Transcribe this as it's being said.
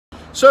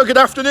So good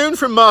afternoon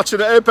from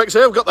Martin at Apex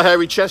here. I've got the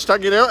hairy chest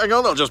hanging out. Hang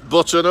on, I'll just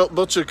button up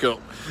Buttercup.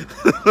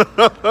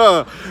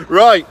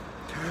 Right,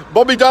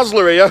 Bobby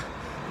Dazzler here.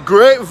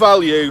 Great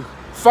value,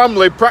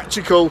 family,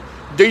 practical,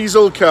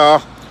 diesel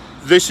car.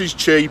 This is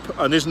cheap,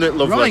 and isn't it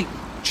lovely? Right,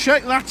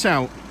 check that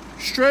out.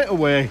 Straight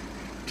away,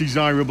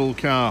 desirable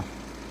car.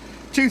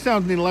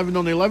 2011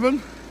 on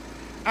 11,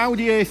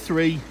 Audi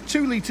A3,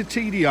 2 litre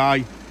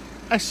TDI,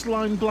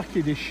 S-Line Black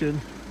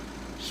Edition,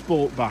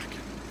 Sportback.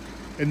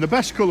 In the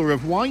best colour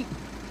of white,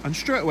 and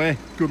straight away,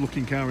 good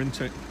looking car, isn't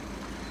it?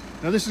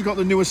 Now this has got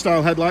the newer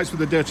style headlights with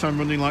the daytime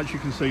running lights, you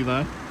can see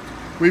there.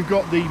 We've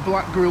got the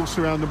black grille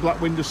surround and black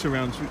window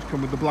surrounds, which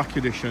come with the Black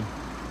Edition.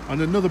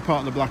 And another part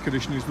of the Black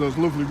Edition is those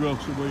lovely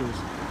rotor wheels,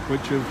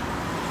 which have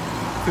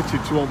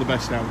fitted to all the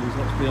best Audis,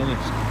 let's be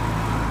honest.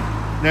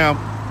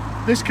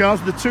 Now, this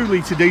car's the 2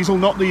 litre diesel,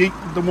 not the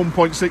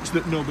 1.6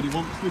 that nobody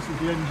wants. This is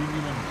the engine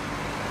you want.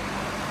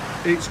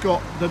 It's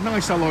got the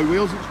nice alloy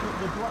wheels, it's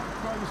got the black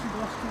privacy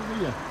glass to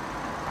the rear.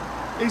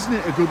 Isn't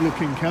it a good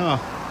looking car?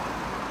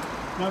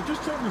 Now I've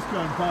just taken this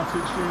car in part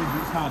exchange.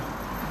 It's had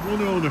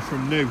one owner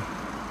from new,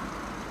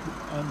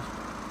 and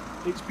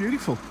it's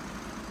beautiful.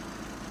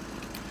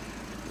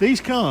 These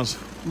cars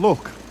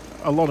look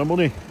a lot of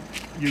money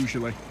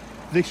usually.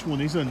 This one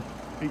isn't.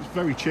 It's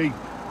very cheap.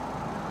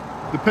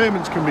 The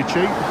payments can be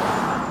cheap.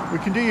 We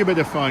can do you a bit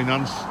of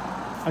finance,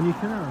 and you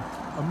can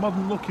have a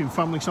modern looking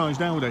family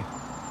sized Audi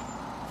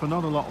for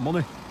not a lot of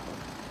money.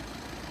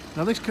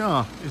 Now this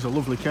car is a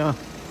lovely car.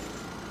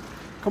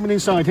 Coming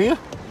inside here,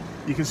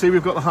 you can see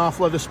we've got the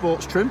half leather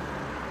sports trim.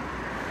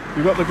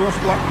 We've got the gloss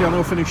black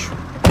piano finish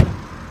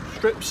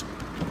strips.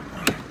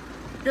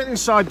 Get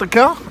inside the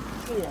car.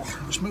 Oh,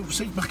 let's move the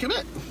seat back a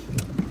bit.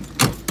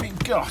 We've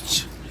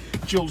got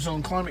dual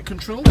zone climate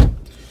control.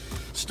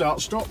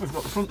 Start stop, we've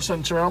got the front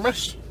centre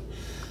armrest.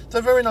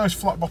 They're very nice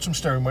flat bottom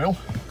steering wheel.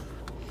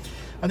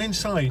 And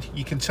inside,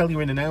 you can tell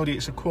you're in an Audi.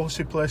 It's a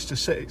quality place to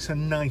sit. It's a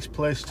nice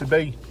place to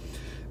be.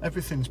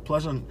 Everything's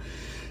pleasant.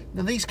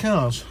 Now these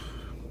cars,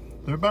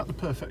 they're about the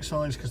perfect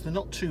size because they're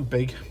not too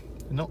big,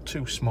 they're not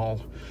too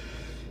small.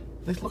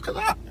 Look at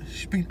that.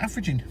 She's been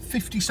averaging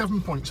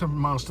 57.7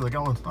 miles to the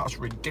gallon. That's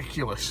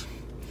ridiculous.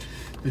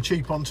 They're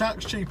cheap on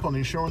tax, cheap on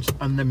insurance,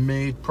 and they're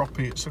made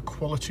properly. It's a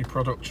quality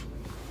product.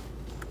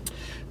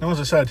 Now, as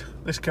I said,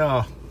 this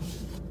car,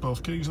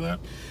 both keys there,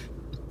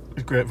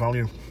 is great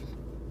value.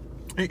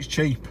 It's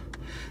cheap.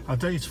 I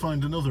dare you to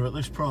find another at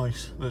this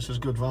price that's as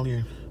good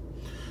value.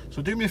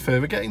 So do me a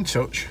favour, get in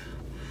touch.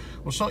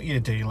 We'll sort your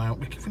deal out.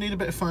 If we need a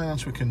bit of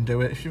finance, we can do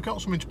it. If you've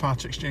got something to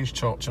part exchange,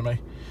 talk to me.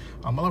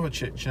 And we'll have a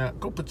chit chat,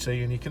 cup of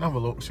tea, and you can have a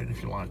look, see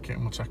if you like it,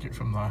 and we'll take it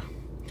from there.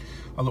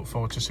 I look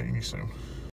forward to seeing you soon.